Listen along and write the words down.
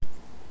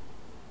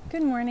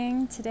Good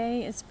morning.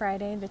 Today is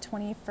Friday, the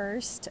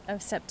 21st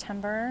of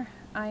September.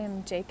 I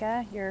am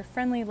Jaka, your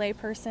friendly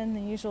layperson. The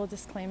usual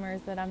disclaimer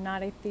is that I'm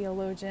not a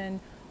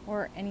theologian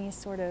or any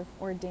sort of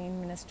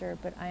ordained minister,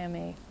 but I am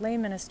a lay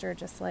minister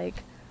just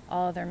like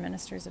all other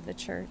ministers of the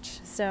church.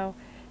 So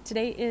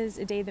today is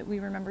a day that we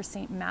remember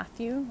St.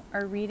 Matthew.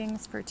 Our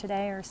readings for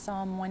today are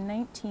Psalm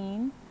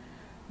 119,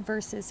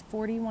 verses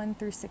 41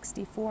 through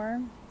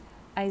 64,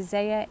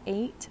 Isaiah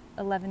 8,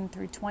 11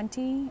 through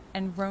 20,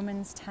 and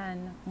Romans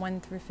 10,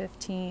 1 through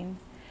 15.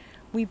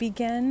 We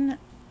begin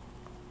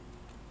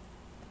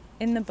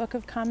in the Book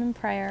of Common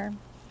Prayer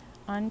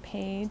on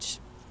page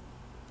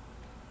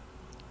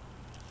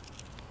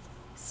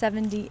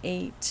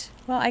 78.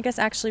 Well, I guess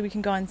actually we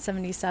can go on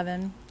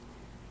 77.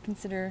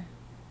 Consider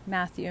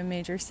Matthew a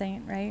major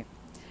saint, right?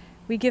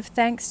 We give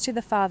thanks to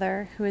the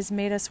Father who has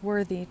made us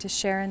worthy to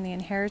share in the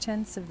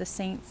inheritance of the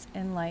saints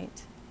in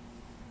light.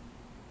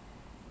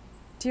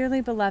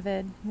 Dearly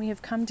beloved, we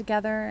have come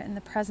together in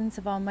the presence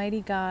of Almighty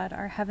God,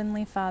 our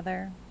Heavenly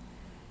Father,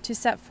 to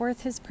set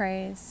forth His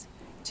praise,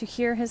 to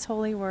hear His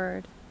holy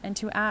word, and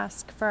to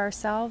ask for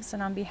ourselves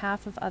and on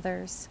behalf of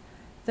others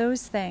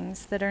those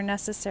things that are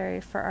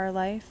necessary for our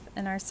life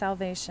and our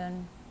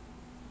salvation.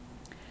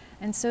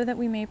 And so that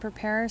we may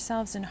prepare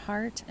ourselves in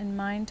heart and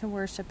mind to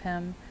worship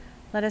Him,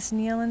 let us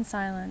kneel in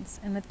silence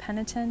and with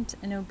penitent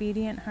and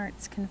obedient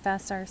hearts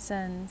confess our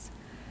sins,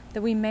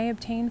 that we may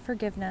obtain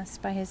forgiveness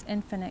by His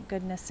infinite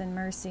goodness and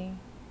mercy.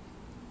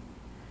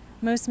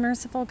 Most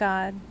merciful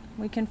God,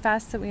 we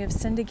confess that we have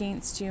sinned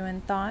against You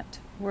in thought,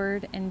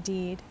 word, and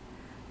deed,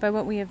 by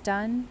what we have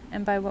done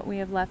and by what we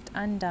have left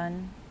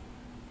undone.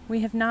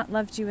 We have not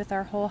loved You with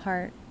our whole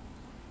heart.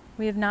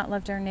 We have not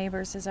loved our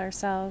neighbors as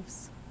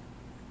ourselves.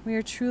 We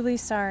are truly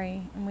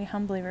sorry, and we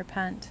humbly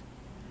repent.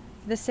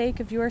 For the sake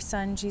of Your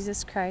Son,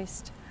 Jesus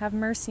Christ, have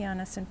mercy on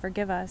us and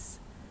forgive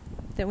us,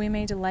 that we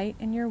may delight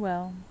in Your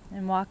will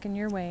and walk in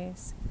Your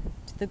ways,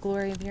 to the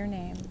glory of Your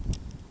name.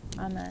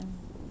 Amen.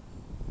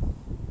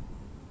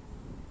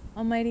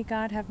 Almighty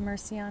God, have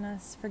mercy on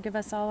us, forgive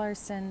us all our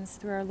sins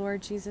through our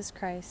Lord Jesus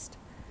Christ.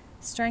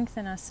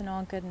 Strengthen us in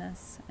all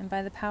goodness, and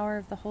by the power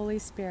of the Holy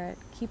Spirit,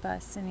 keep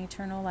us in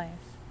eternal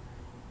life.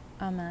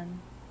 Amen.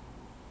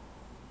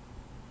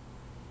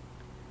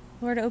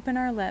 Lord, open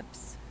our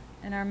lips,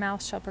 and our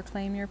mouth shall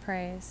proclaim Your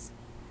praise.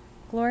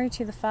 Glory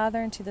to the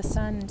Father, and to the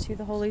Son, and to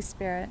the Holy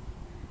Spirit,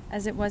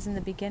 as it was in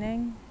the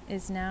beginning,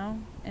 is now,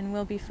 and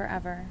will be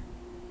forever.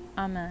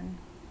 Amen.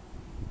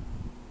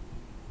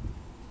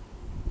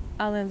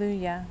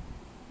 Alleluia.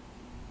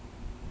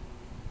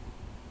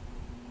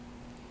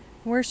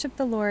 Worship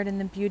the Lord in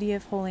the beauty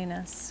of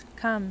holiness.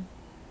 Come,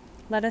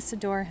 let us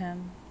adore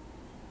Him.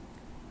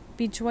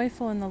 Be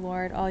joyful in the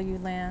Lord, all you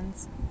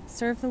lands.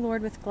 Serve the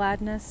Lord with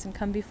gladness, and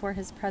come before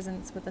His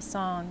presence with a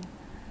song.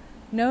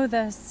 Know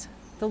this,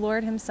 the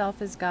Lord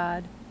Himself is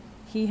God.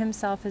 He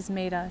Himself has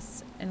made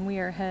us, and we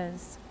are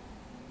His.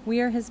 We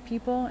are His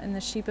people and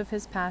the sheep of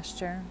His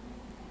pasture.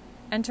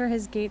 Enter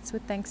His gates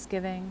with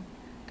thanksgiving.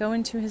 Go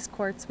into His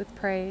courts with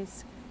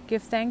praise.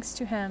 Give thanks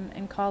to Him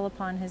and call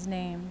upon His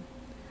name.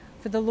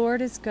 For the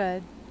Lord is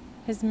good.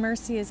 His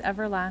mercy is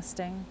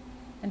everlasting,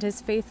 and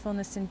His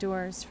faithfulness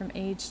endures from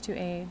age to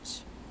age.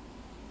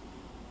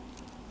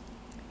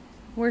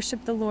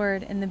 Worship the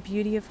Lord in the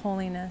beauty of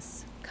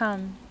holiness.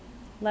 Come,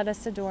 let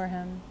us adore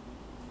Him.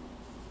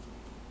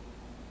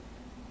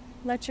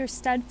 Let Your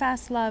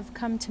steadfast love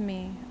come to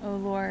me, O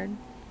Lord,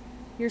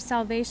 Your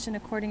salvation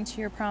according to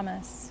Your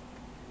promise.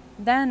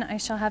 Then I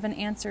shall have an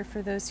answer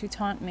for those who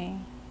taunt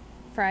me,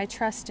 for I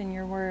trust in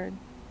Your word.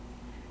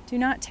 Do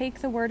not take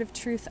the word of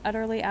truth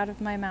utterly out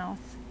of my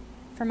mouth,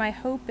 for my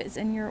hope is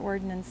in Your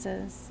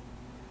ordinances.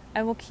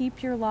 I will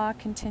keep Your law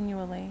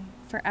continually,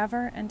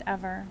 forever and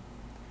ever.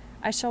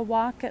 I shall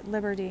walk at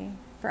liberty,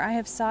 for I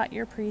have sought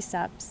Your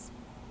precepts.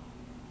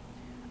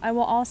 I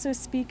will also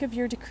speak of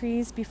Your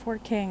decrees before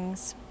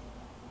kings,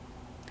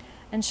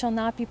 and shall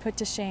not be put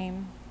to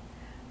shame.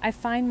 I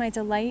find my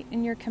delight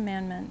in Your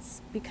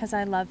commandments, because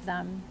I love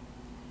them.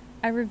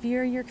 I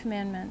revere Your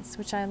commandments,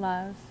 which I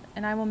love,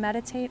 and I will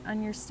meditate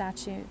on Your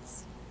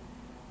statutes.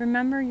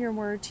 Remember Your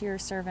word to Your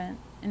servant,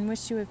 in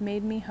which You have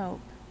made me hope.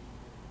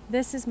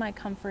 This is my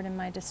comfort in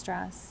my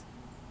distress,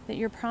 that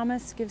Your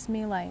promise gives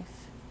me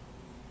life.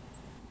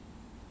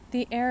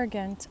 The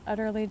arrogant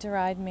utterly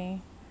deride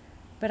me,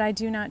 but I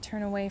do not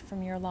turn away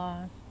from Your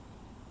law.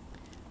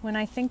 When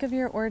I think of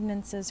Your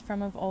ordinances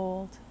from of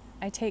old,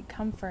 I take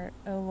comfort,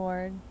 O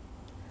Lord.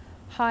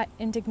 Hot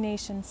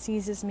indignation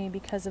seizes me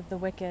because of the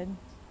wicked,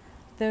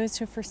 those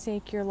who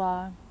forsake Your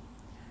law.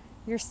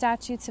 Your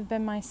statutes have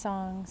been my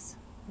songs,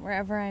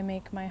 wherever I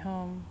make my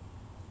home.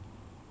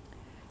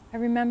 I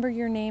remember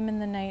Your name in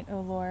the night,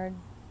 O Lord,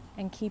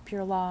 and keep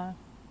Your law.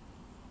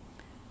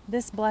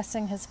 This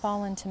blessing has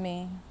fallen to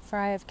me, for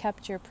I have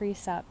kept Your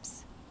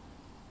precepts.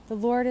 The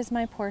Lord is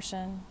my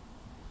portion.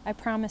 I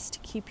promise to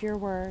keep Your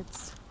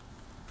words.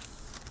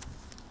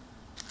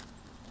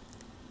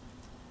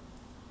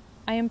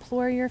 I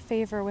implore Your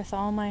favor with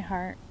all my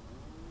heart.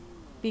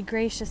 Be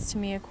gracious to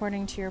me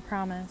according to Your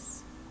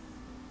promise.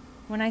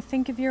 When I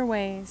think of your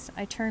ways,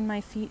 I turn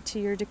my feet to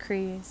your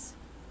decrees.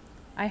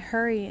 I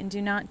hurry and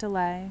do not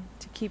delay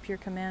to keep your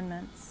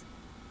commandments.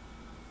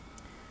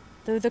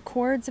 Though the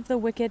cords of the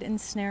wicked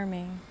ensnare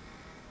me,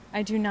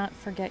 I do not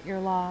forget your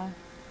law.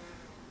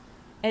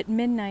 At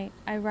midnight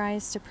I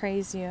rise to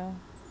praise you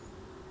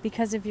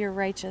because of your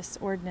righteous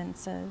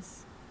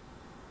ordinances.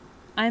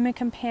 I am a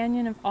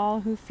companion of all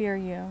who fear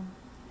you,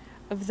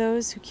 of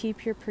those who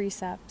keep your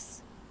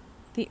precepts.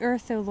 The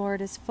earth, O Lord,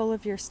 is full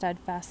of your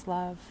steadfast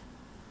love.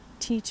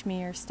 Teach me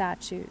your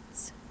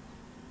statutes.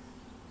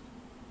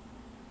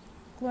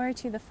 Glory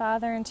to the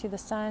Father, and to the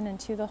Son, and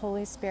to the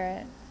Holy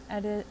Spirit,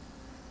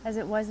 as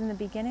it was in the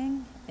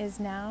beginning, is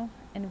now,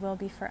 and will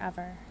be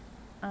forever.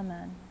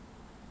 Amen.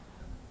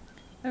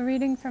 A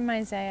reading from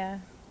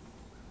Isaiah.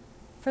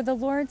 For the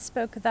Lord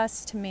spoke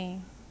thus to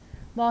me,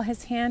 while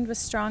his hand was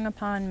strong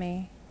upon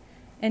me,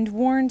 and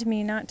warned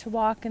me not to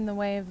walk in the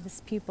way of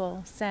this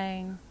people,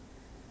 saying,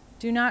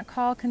 Do not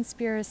call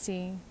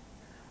conspiracy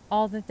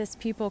all that this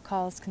people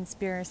calls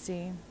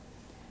conspiracy,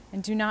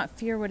 and do not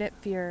fear what it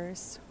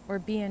fears, or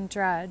be in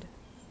dread.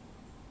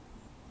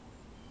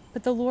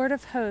 But the Lord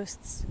of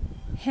hosts,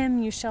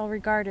 him you shall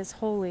regard as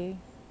holy.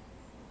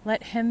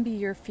 Let him be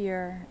your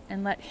fear,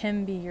 and let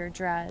him be your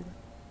dread.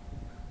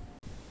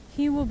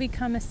 He will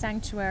become a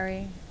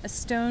sanctuary, a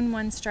stone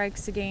one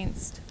strikes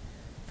against.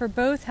 For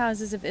both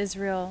houses of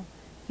Israel,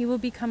 he will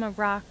become a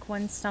rock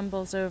one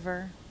stumbles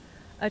over,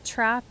 a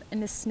trap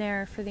and a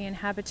snare for the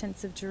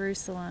inhabitants of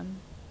Jerusalem.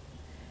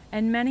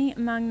 And many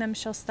among them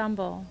shall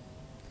stumble.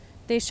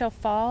 They shall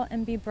fall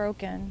and be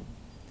broken.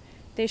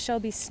 They shall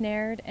be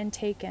snared and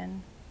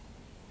taken.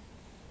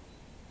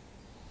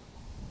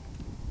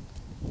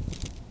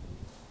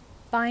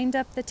 Bind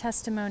up the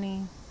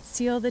testimony,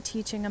 seal the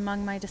teaching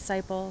among my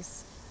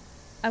disciples.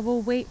 I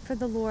will wait for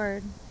the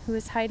Lord, who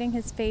is hiding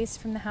his face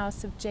from the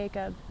house of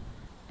Jacob,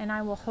 and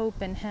I will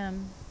hope in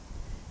him.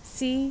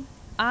 See,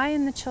 I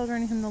and the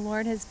children whom the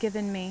Lord has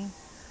given me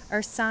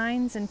are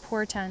signs and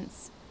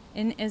portents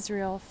in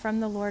Israel from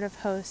the Lord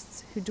of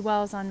hosts, who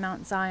dwells on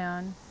Mount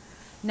Zion.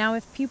 Now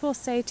if people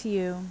say to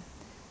you,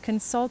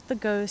 Consult the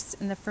ghosts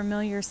and the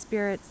familiar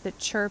spirits that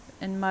chirp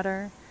and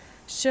mutter,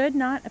 should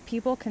not a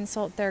people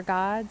consult their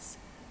gods,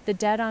 the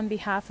dead on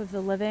behalf of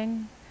the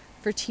living,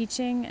 for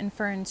teaching and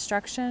for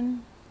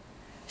instruction?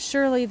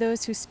 Surely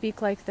those who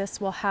speak like this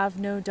will have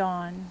no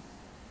dawn.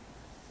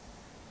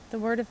 The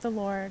word of the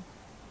Lord.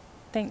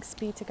 Thanks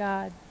be to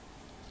God.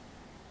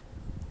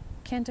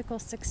 Canticle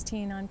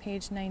 16 on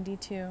page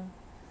 92.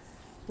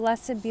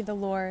 Blessed be the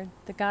Lord,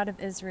 the God of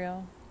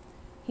Israel.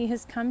 He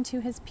has come to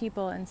his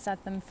people and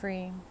set them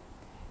free.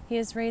 He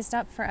has raised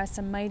up for us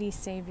a mighty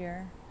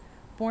Savior,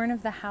 born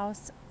of the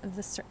house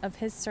of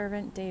his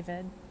servant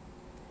David.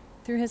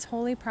 Through his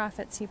holy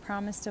prophets he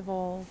promised of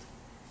old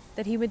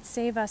that he would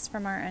save us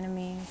from our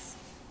enemies,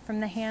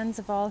 from the hands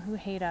of all who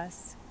hate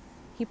us.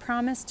 He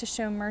promised to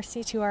show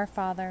mercy to our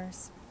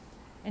fathers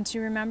and to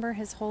remember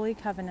his holy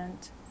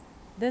covenant.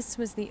 This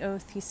was the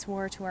oath he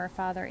swore to our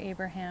father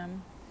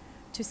Abraham,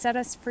 to set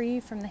us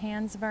free from the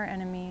hands of our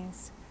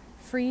enemies,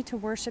 free to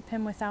worship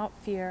him without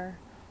fear,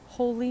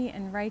 holy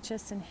and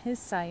righteous in his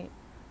sight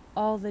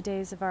all the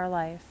days of our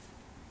life.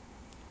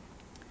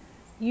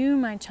 You,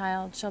 my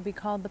child, shall be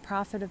called the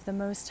prophet of the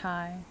Most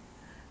High,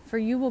 for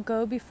you will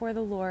go before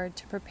the Lord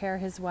to prepare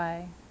his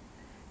way,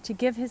 to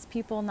give his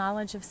people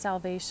knowledge of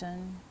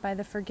salvation by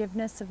the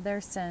forgiveness of their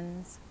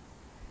sins.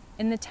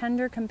 In the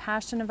tender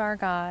compassion of our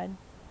God,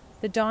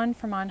 the dawn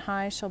from on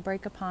high shall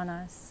break upon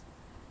us,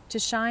 to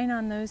shine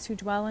on those who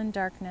dwell in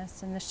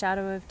darkness and the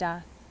shadow of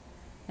death,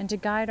 and to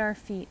guide our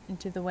feet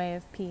into the way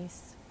of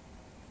peace.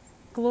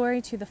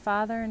 Glory to the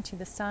Father, and to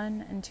the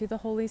Son, and to the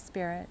Holy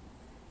Spirit,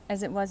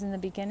 as it was in the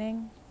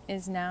beginning,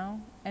 is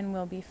now, and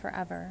will be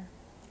forever.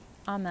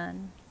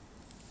 Amen.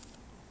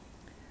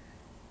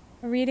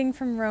 A reading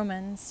from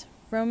Romans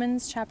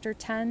chapter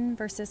 10,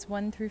 verses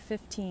 1 through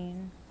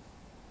 15.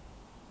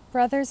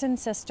 Brothers and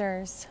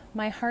sisters,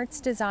 my heart's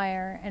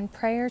desire and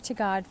prayer to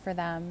God for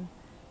them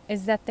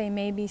is that they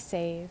may be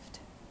saved.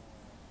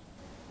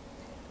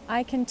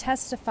 I can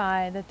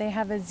testify that they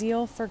have a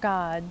zeal for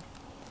God,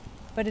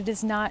 but it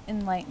is not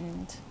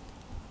enlightened.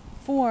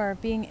 For,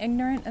 being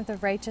ignorant of the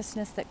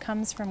righteousness that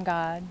comes from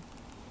God,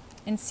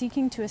 and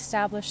seeking to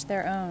establish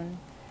their own,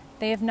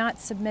 they have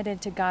not submitted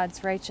to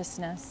God's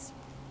righteousness.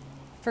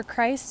 For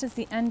Christ is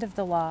the end of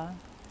the law,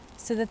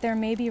 so that there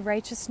may be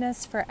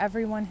righteousness for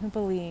everyone who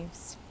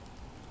believes.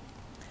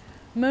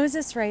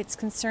 Moses writes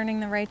concerning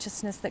the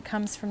righteousness that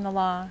comes from the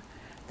law,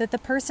 that the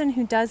person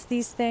who does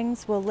these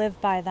things will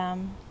live by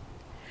them.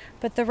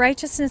 But the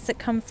righteousness that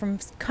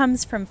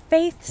comes from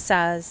faith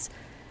says,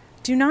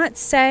 Do not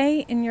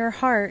say in your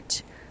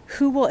heart,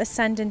 Who will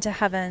ascend into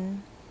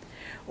heaven?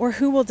 Or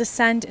who will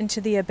descend into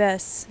the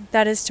abyss,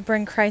 that is to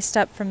bring Christ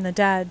up from the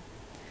dead?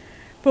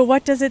 But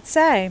what does it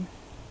say?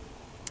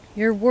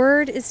 Your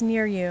word is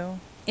near you,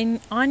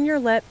 on your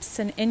lips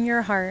and in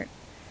your heart.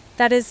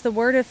 That is the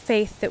word of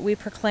faith that we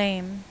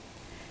proclaim.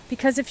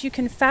 Because if you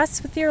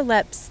confess with your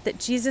lips that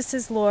Jesus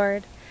is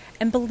Lord,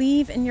 and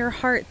believe in your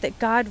heart that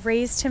God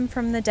raised him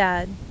from the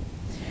dead,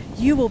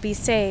 you will be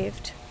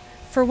saved.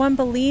 For one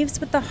believes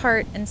with the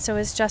heart and so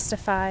is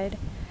justified,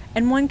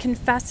 and one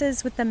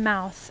confesses with the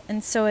mouth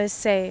and so is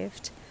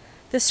saved.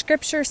 The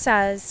scripture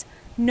says,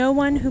 "No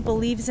one who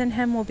believes in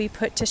him will be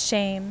put to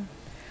shame."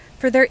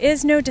 For there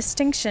is no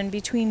distinction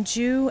between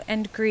Jew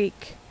and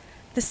Greek.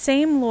 The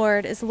same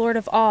Lord is Lord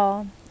of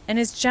all, and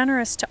is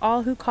generous to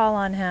all who call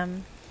on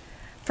him.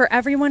 For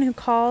everyone who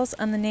calls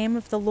on the name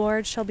of the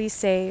Lord shall be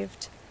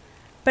saved.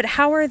 But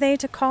how are they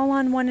to call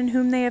on one in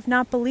whom they have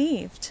not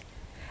believed?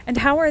 And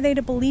how are they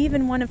to believe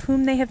in one of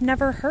whom they have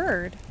never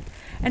heard?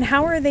 And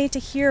how are they to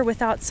hear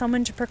without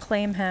someone to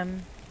proclaim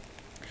him?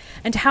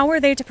 And how are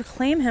they to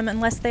proclaim him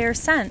unless they are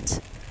sent?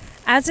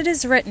 As it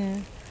is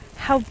written,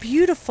 "How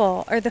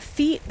beautiful are the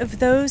feet of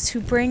those who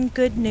bring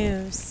good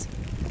news."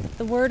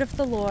 The word of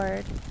the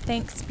Lord.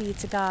 Thanks be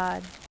to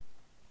God.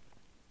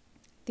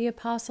 The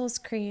Apostles'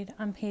 Creed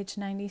on page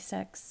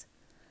 96.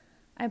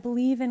 I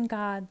believe in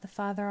God, the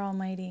Father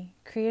Almighty,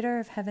 creator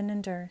of heaven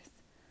and earth.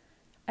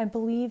 I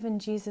believe in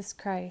Jesus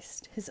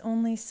Christ, his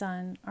only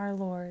Son, our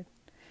Lord.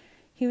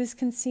 He was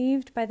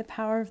conceived by the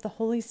power of the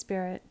Holy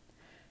Spirit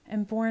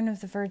and born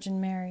of the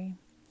Virgin Mary.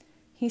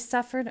 He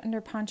suffered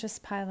under Pontius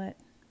Pilate,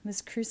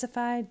 was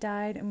crucified,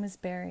 died, and was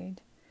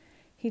buried.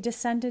 He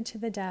descended to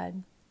the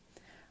dead.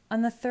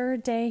 On the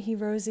third day he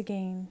rose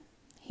again.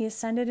 He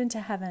ascended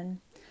into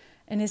heaven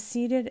and is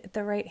seated at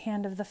the right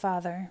hand of the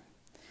Father.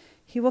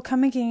 He will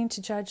come again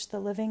to judge the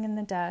living and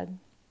the dead.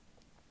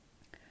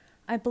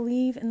 I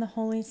believe in the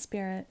Holy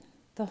Spirit,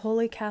 the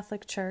Holy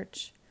Catholic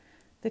Church,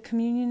 the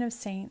communion of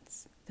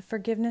saints, the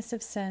forgiveness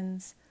of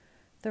sins,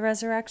 the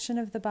resurrection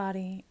of the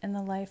body, and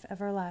the life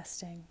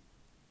everlasting.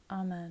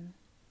 Amen.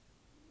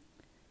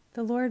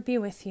 The Lord be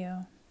with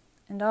you,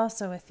 and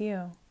also with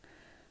you.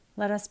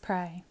 Let us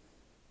pray.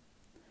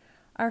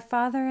 Our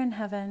Father in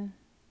heaven,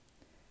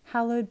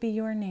 hallowed be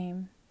your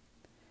name.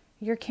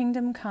 Your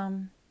kingdom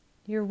come,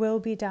 your will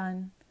be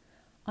done,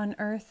 on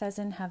earth as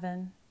in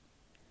heaven.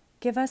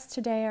 Give us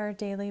today our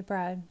daily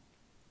bread.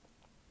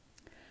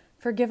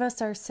 Forgive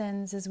us our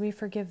sins as we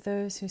forgive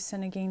those who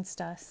sin against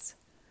us.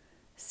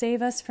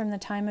 Save us from the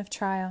time of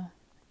trial,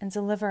 and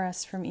deliver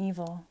us from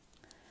evil.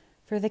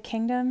 For the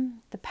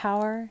kingdom, the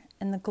power,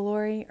 and the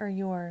glory are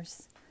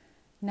yours,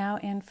 now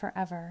and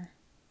forever.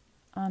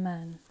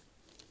 Amen.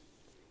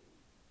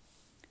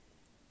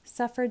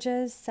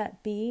 Suffrages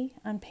set B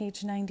on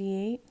page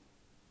 98.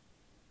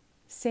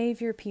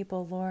 Save your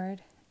people,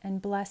 Lord,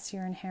 and bless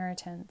your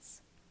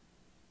inheritance.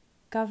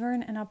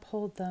 Govern and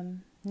uphold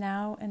them,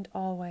 now and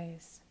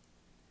always.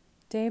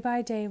 Day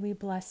by day we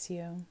bless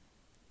you.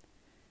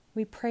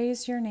 We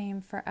praise your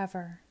name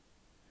forever.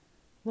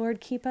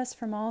 Lord, keep us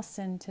from all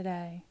sin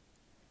today.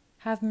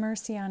 Have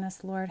mercy on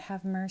us, Lord,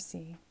 have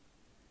mercy.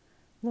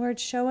 Lord,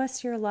 show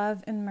us your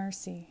love and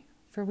mercy,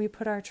 for we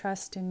put our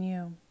trust in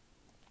you.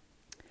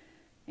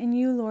 In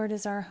you, Lord,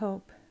 is our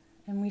hope,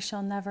 and we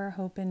shall never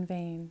hope in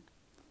vain.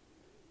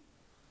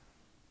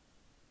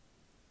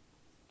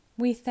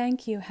 We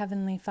thank you,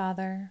 Heavenly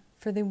Father,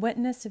 for the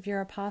witness of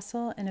your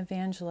apostle and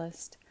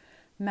evangelist,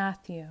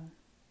 Matthew,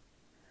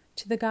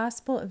 to the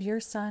gospel of your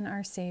Son,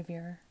 our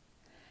Savior,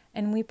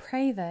 and we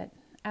pray that,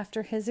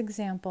 after his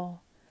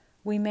example,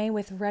 we may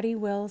with ready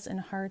wills and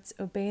hearts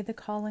obey the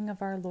calling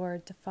of our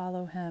Lord to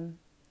follow him.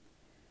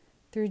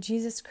 Through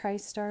Jesus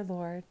Christ our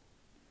Lord,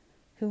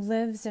 who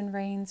lives and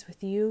reigns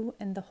with you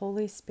and the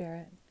Holy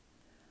Spirit,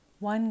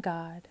 one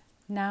God,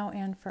 now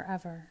and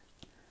forever.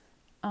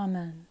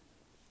 Amen.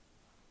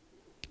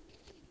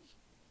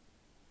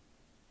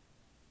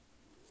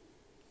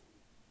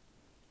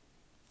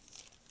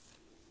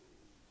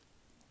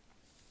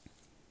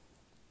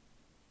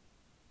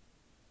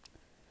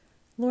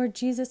 Lord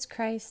Jesus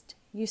Christ,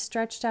 you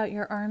stretched out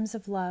your arms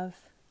of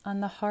love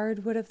on the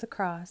hard wood of the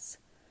cross,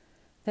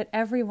 that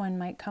everyone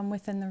might come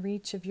within the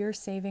reach of your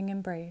saving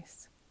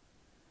embrace.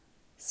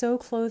 So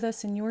clothe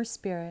us in your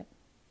Spirit,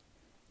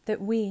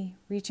 that we,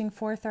 reaching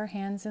forth our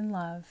hands in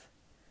love,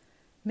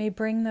 may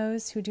bring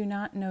those who do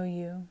not know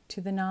you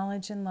to the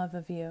knowledge and love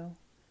of you,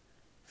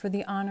 for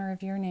the honor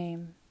of your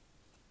name.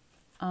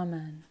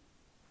 Amen.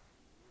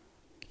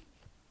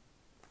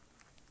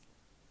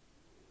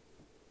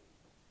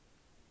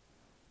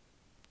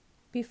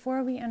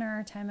 Before we enter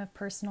our time of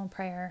personal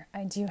prayer,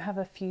 I do have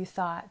a few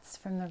thoughts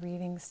from the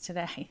readings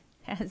today,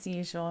 as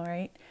usual,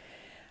 right?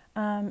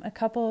 A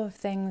couple of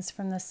things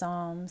from the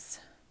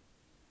Psalms.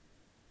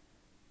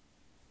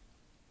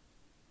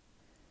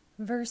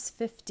 Verse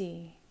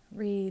 50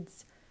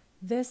 reads,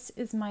 "This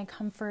is my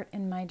comfort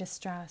in my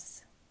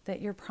distress, that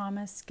your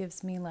promise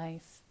gives me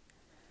life."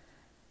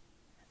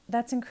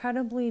 That's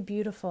incredibly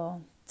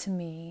beautiful to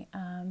me.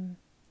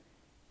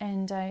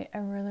 And I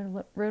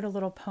really wrote a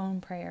little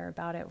poem prayer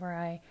about it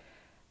where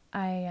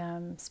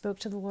I spoke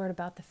to the Lord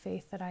about the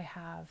faith that I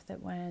have,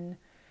 that when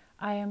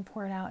I am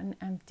poured out and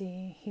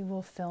empty, he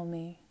will fill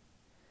me,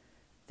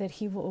 that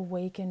he will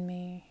awaken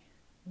me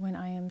when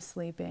I am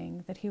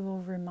sleeping, that he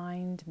will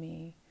remind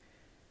me,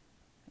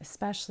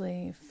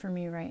 especially for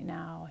me right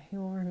now, he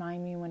will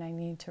remind me when I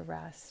need to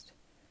rest.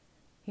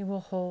 He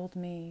will hold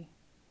me.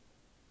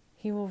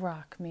 He will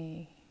rock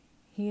me.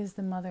 He is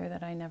the mother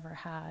that I never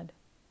had.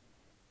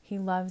 He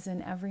loves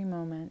in every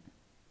moment.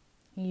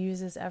 He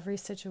uses every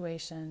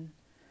situation.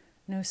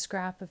 No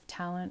scrap of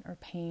talent or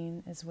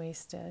pain is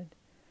wasted.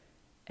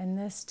 And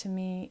this, to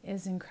me,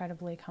 is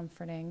incredibly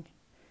comforting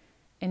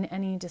in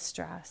any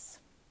distress.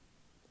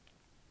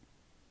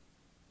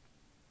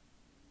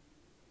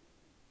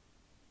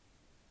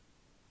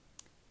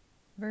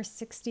 Verse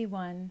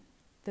 61,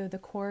 though the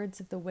cords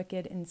of the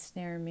wicked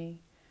ensnare me.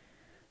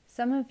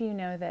 Some of you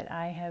know that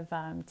I have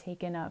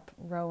taken up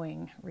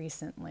rowing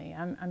recently.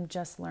 I'm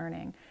just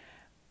learning.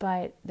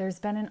 But there's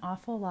been an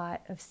awful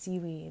lot of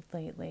seaweed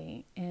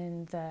lately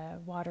in the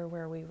water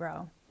where we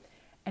row.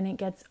 And it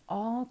gets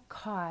all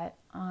caught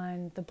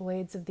on the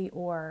blades of the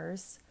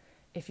oars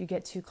if you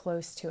get too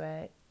close to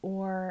it,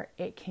 or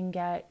it can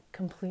get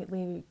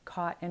completely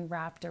caught and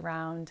wrapped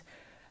around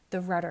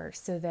the rudder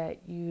so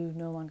that you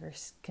no longer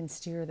can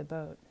steer the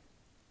boat.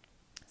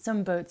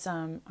 Some boats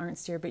aren't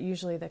steered, but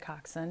usually the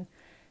coxswain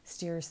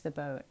steers the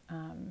boat.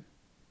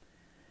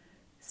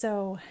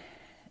 So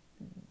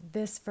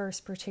this verse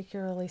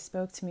particularly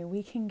spoke to me.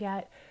 We can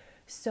get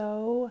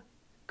so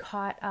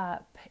caught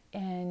up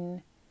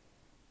in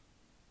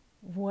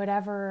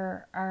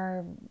whatever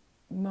our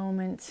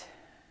momentary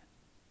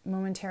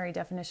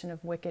definition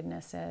of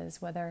wickedness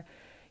is, whether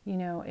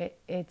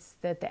it's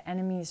that the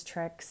enemy's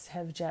tricks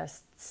have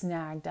just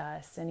snagged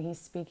us and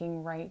he's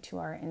speaking right to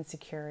our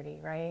insecurity,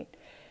 right?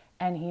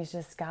 And he's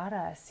just got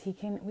us.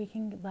 We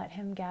can let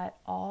him get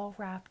all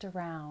wrapped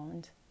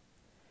around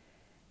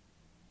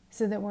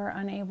so that we're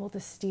unable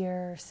to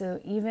steer, so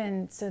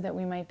that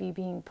we might be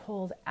being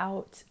pulled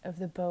out of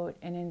the boat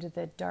and into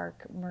the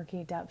dark,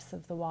 murky depths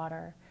of the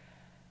water.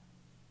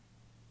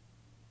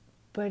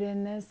 But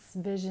in this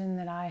vision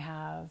that I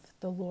have,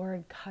 the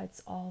Lord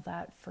cuts all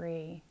that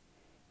free.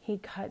 He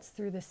cuts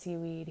through the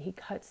seaweed. He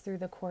cuts through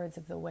the cords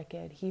of the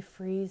wicked. He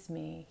frees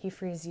me. He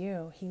frees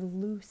you. He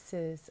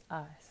looses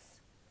us.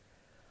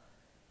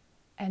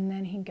 And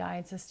then he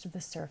guides us to the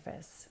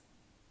surface.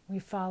 We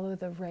follow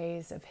the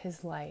rays of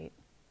his light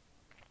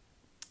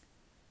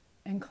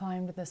and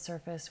climb to the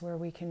surface where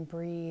we can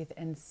breathe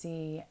and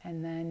see.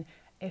 And then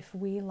if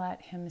we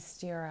let him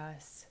steer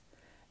us,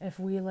 if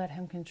we let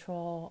him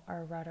control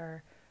our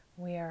rudder,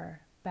 we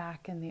are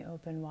back in the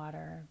open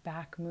water,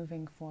 back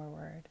moving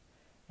forward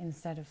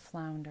instead of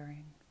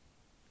floundering.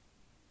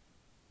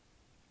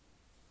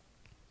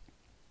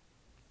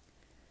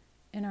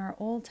 In our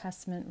Old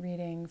Testament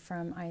reading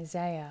from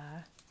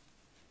Isaiah,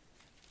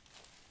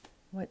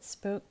 what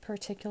spoke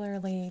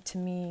particularly to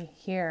me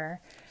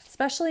here,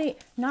 especially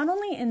not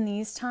only in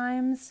these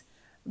times,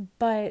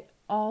 but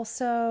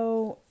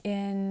also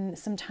in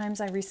some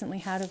times I recently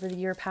had over the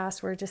year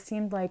past where it just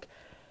seemed like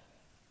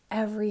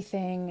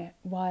everything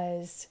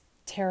was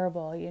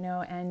terrible,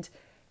 and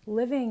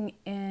living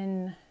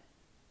in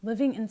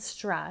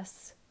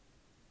stress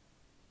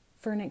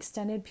for an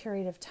extended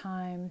period of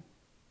time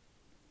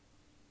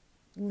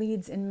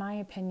leads, in my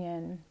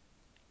opinion,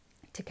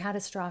 to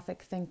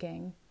catastrophic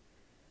thinking,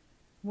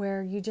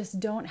 where you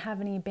just don't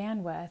have any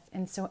bandwidth.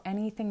 And so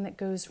anything that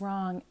goes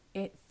wrong,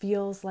 it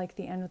feels like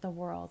the end of the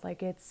world,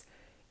 like it's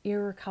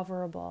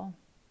irrecoverable.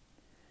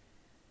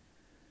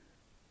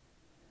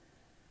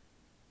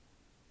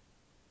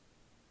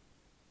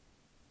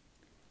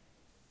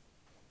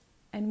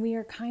 And we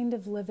are kind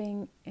of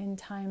living in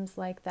times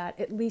like that.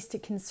 At least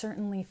it can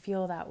certainly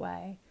feel that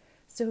way.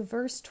 So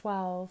verse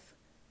 12,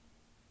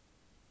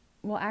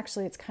 well,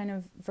 actually, it's kind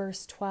of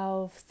verse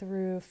 12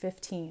 through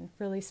 15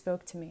 really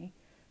spoke to me.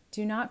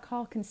 Do not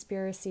call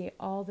conspiracy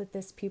all that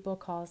this people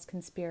calls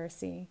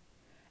conspiracy,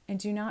 and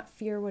do not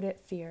fear what it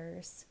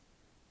fears,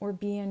 or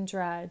be in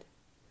dread.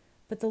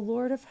 But the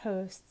Lord of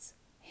hosts,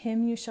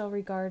 him you shall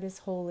regard as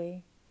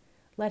holy.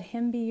 Let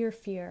him be your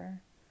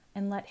fear,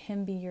 and let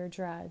him be your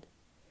dread.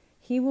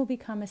 He will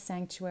become a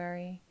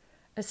sanctuary,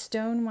 a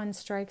stone one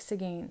strikes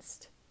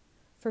against.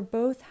 For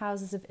both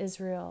houses of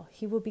Israel,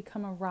 he will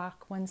become a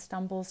rock one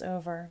stumbles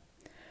over,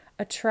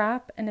 a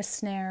trap and a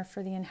snare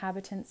for the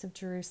inhabitants of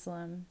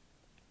Jerusalem.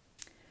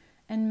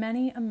 And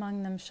many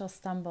among them shall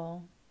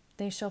stumble.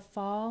 They shall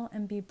fall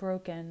and be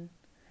broken.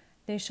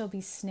 They shall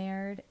be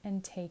snared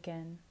and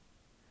taken.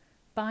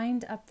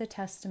 Bind up the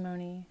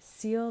testimony,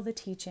 seal the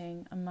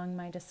teaching among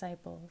my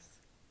disciples.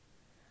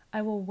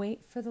 I will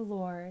wait for the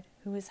Lord,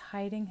 who is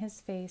hiding his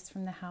face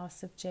from the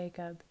house of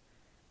Jacob,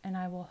 and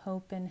I will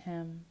hope in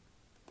him.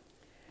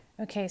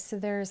 Okay, so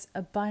there's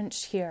a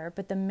bunch here,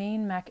 but the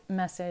main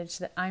message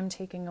that I'm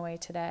taking away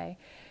today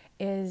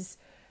is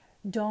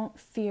don't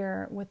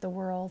fear what the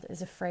world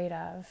is afraid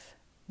of.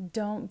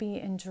 Don't be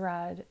in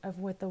dread of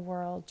what the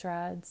world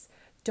dreads.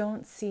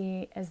 Don't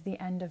see as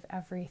the end of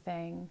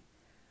everything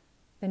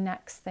the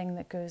next thing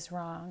that goes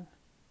wrong.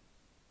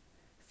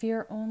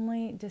 Fear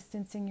only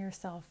distancing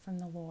yourself from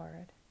the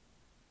Lord.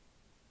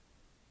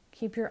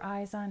 Keep your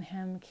eyes on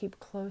him. Keep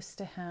close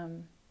to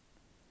him.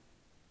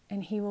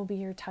 And he will be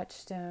your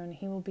touchstone.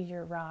 He will be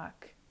your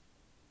rock.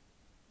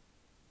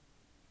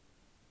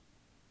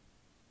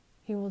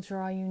 He will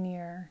draw you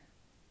near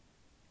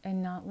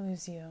and not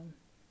lose you.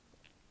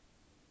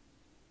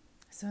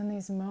 So in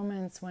these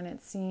moments when it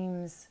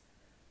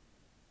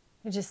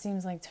just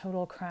seems like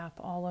total crap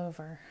all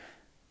over,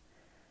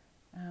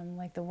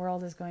 like the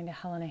world is going to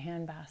hell in a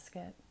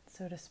handbasket,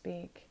 so to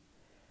speak.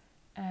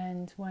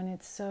 And when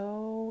it's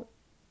so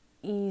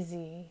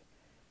easy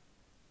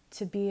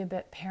to be a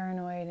bit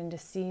paranoid and to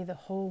see the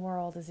whole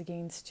world is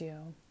against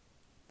you,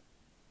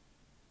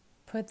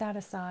 put that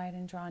aside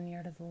and draw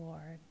near to the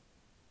Lord.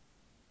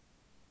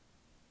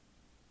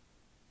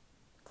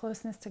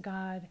 Closeness to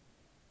God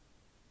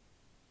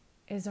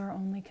is our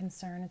only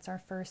concern. It's our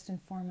first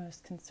and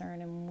foremost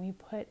concern. And when we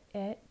put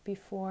it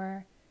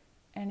before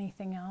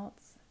anything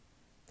else,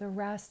 the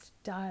rest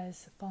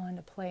does fall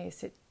into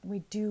place. We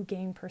do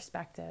gain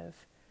perspective.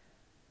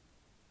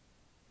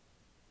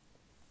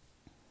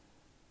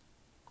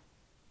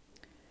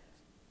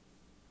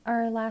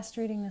 Our last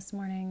reading this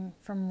morning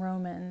from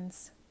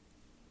Romans,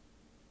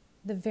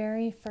 the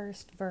very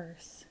first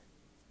verse.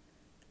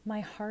 My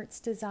heart's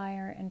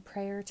desire and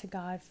prayer to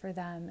God for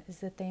them is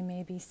that they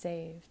may be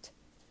saved.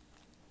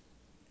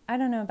 I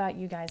don't know about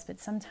you guys,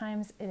 but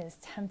sometimes it is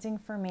tempting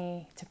for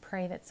me to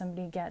pray that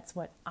somebody gets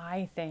what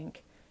I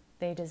think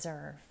they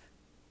deserve.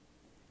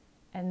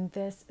 And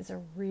this is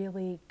a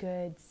really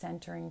good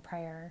centering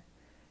prayer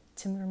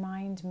to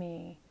remind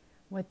me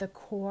what the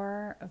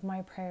core of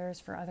my prayers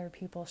for other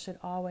people should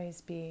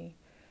always be,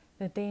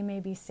 that they may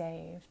be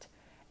saved.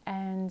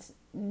 And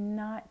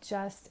not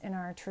just in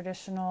our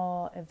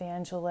traditional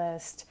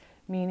evangelist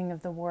meaning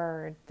of the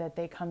word, that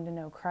they come to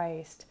know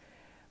Christ,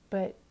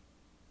 but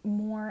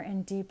more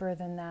and deeper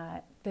than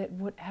that, that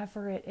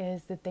whatever it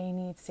is that they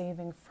need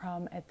saving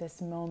from at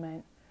this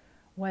moment,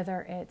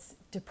 whether it's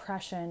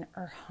depression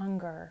or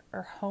hunger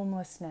or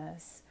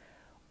homelessness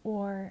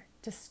or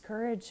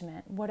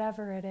discouragement,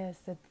 whatever it is,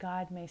 that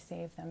God may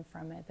save them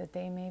from it, that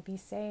they may be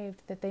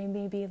saved, that they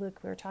may be,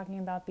 like we were talking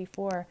about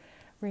before,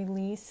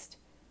 released,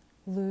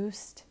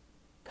 loosed,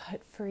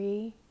 cut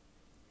free.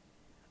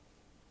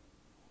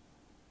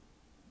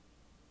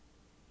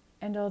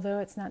 And although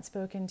it's not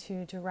spoken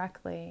to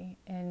directly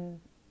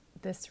in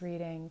this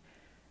reading,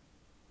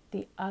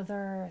 the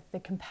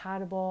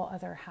compatible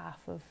other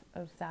half of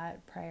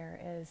that prayer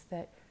is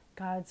that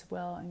God's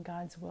will and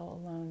God's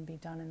will alone be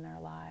done in their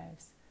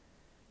lives.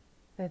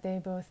 That they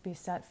both be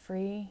set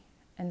free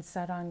and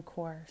set on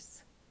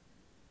course.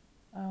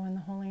 Oh, in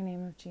the holy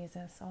name of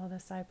Jesus, all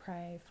this I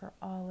pray for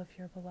all of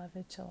your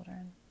beloved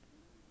children.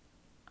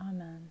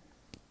 Amen.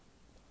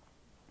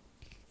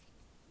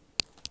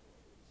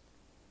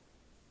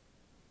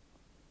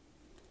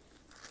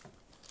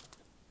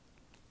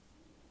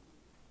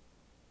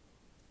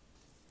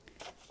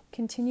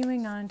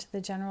 Continuing on to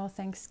the general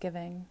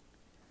thanksgiving.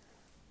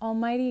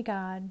 Almighty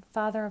God,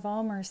 Father of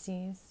all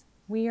mercies,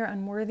 we, your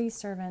unworthy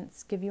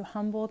servants, give you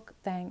humble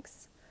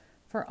thanks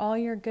for all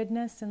your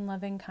goodness and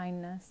loving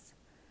kindness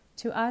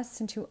to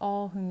us and to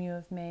all whom you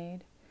have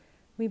made.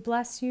 We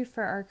bless you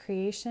for our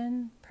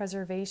creation,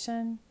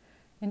 preservation,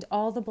 and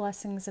all the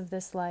blessings of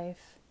this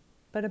life,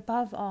 but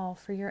above all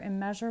for your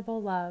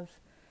immeasurable love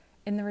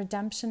in the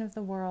redemption of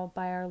the world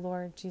by our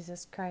Lord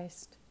Jesus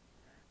Christ,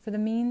 for the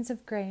means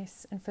of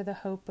grace and for the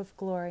hope of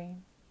glory.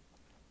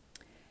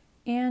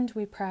 And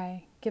we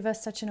pray, give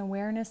us such an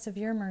awareness of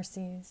your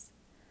mercies,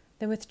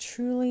 that with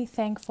truly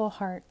thankful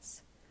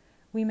hearts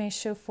we may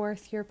show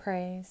forth your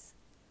praise,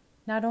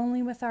 not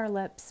only with our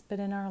lips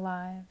but in our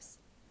lives,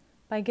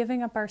 by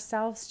giving up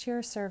ourselves to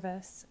your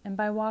service and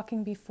by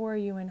walking before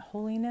you in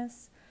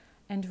holiness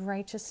and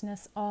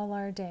righteousness all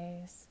our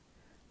days.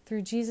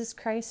 Through Jesus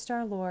Christ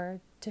our Lord,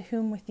 to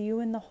whom with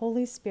you and the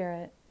Holy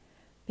Spirit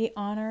be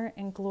honor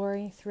and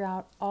glory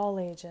throughout all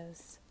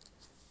ages.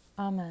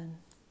 Amen.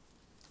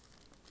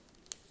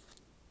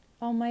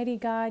 Almighty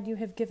God, you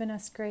have given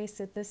us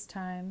grace at this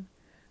time,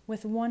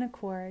 with one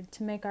accord,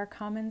 to make our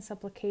common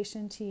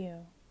supplication to you.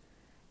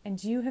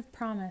 And you have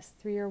promised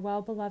through your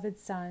well-beloved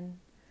Son,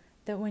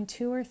 that when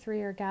 2 or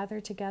 3 are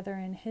gathered together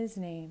in his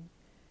name,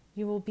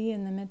 you will be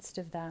in the midst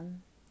of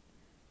them.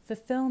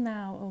 Fulfill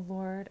now, O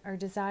Lord, our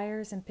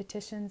desires and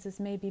petitions as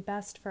may be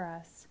best for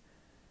us,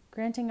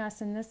 granting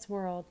us in this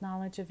world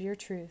knowledge of your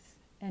truth,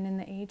 and in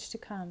the age to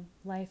come,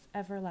 life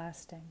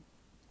everlasting.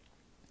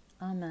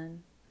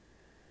 Amen.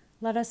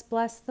 Let us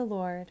bless the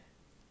Lord.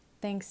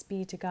 Thanks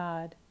be to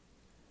God.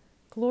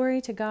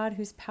 Glory to God,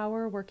 whose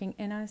power working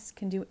in us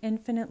can do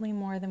infinitely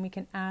more than we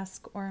can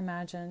ask or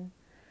imagine.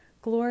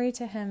 Glory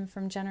to him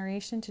from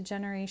generation to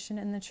generation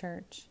in the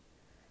church,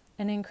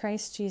 and in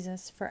Christ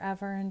Jesus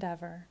forever and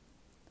ever.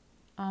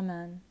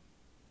 Amen.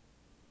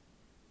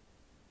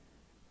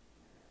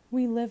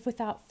 We live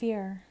without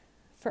fear,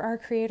 for our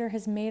Creator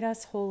has made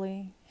us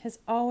holy, has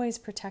always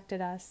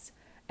protected us,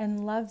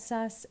 and loves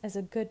us as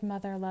a good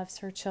mother loves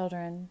her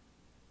children.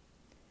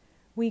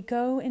 We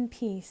go in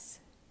peace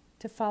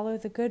to follow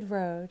the good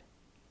road,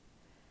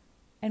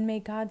 and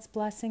may God's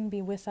blessing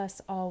be with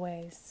us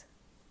always.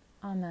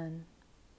 Amen.